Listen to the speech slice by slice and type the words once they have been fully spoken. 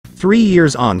3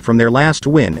 years on from their last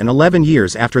win and 11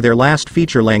 years after their last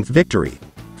feature-length victory,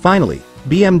 finally,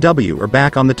 BMW are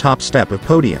back on the top step of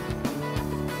podium.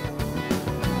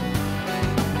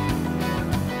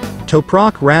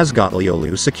 Toprak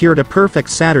Razgatlioglu secured a perfect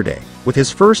Saturday, with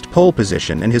his first pole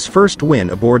position and his first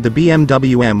win aboard the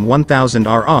BMW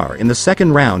M1000RR in the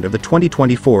second round of the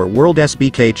 2024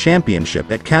 WorldSBK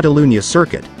Championship at Catalunya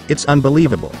circuit. It's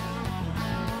unbelievable.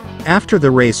 After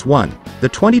the race won, the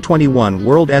 2021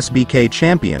 WorldSBK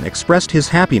champion expressed his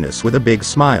happiness with a big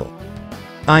smile.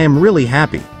 "I am really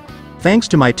happy. Thanks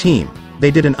to my team, they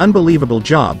did an unbelievable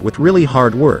job with really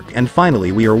hard work and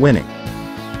finally we are winning.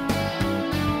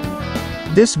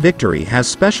 This victory has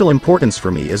special importance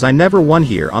for me as I never won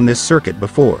here on this circuit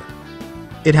before.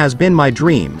 It has been my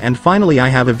dream and finally I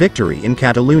have a victory in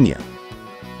Catalunya.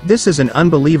 This is an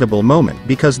unbelievable moment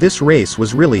because this race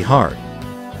was really hard.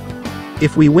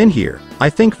 If we win here,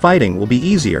 I think fighting will be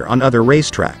easier on other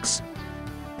racetracks.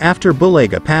 After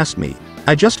Wsbk passed me,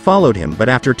 I just followed him, but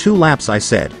after 2 laps I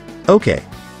said, okay,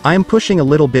 I am pushing a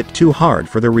little bit too hard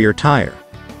for the rear tire.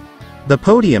 The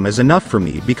podium is enough for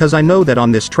me because I know that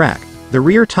on this track, the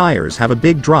rear tires have a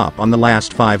big drop on the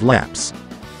last 5 laps.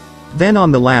 Then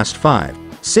on the last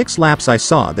 5-6 laps I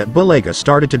saw that Wsbk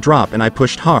started to drop and I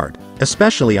pushed hard,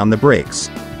 especially on the brakes.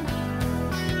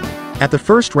 At the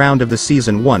first round of the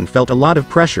season 1 felt a lot of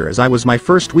pressure as I was my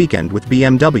first weekend with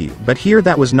BMW, but here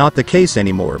that was not the case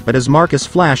anymore. But as Marcus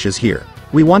Flash is here,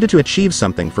 we wanted to achieve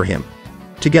something for him.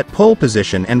 To get pole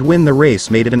position and win the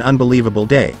race made it an unbelievable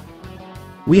day.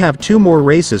 We have 2 more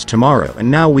races tomorrow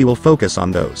and now we will focus on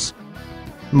those.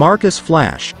 Marcus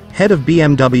Flash, head of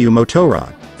BMW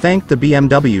Motorrad, thanked the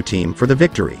BMW team for the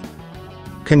victory.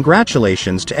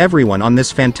 Congratulations to everyone on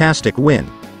this fantastic win.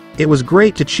 It was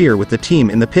great to cheer with the team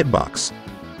in the pit box.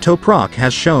 Toprak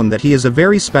has shown that he is a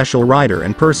very special rider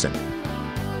and person.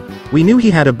 We knew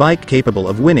he had a bike capable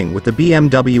of winning with the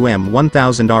BMW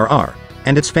M1000RR,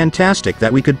 and it's fantastic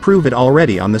that we could prove it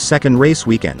already on the second race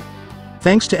weekend.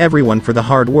 Thanks to everyone for the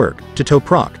hard work, to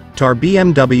Toprak, to our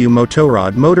BMW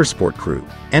Motorrad Motorsport crew,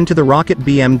 and to the Rocket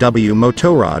BMW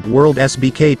Motorrad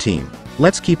WorldSBK team.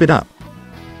 Let's keep it up.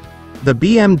 The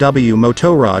BMW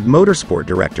Motorrad Motorsport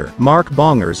director, Mark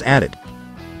Bongers, added,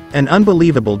 "An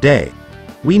unbelievable day.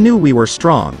 We knew we were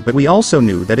strong, but we also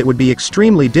knew that it would be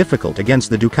extremely difficult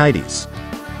against the Ducatis.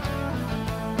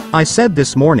 I said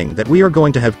this morning that we are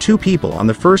going to have 2 people on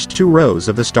the first 2 rows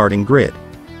of the starting grid.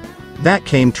 That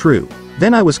came true.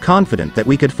 Then I was confident that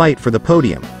we could fight for the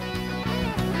podium.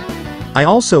 I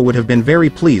also would have been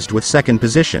very pleased with second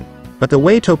position, but the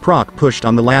way Toprak pushed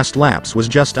on the last laps was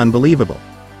just unbelievable.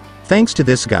 Thanks to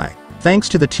this guy, thanks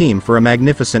to the team for a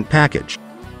magnificent package.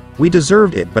 We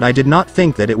deserved it, but I did not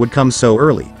think that it would come so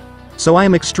early. So I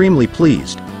am extremely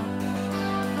pleased.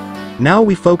 Now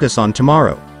we focus on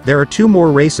tomorrow. There are 2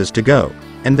 more races to go,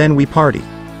 and then we party."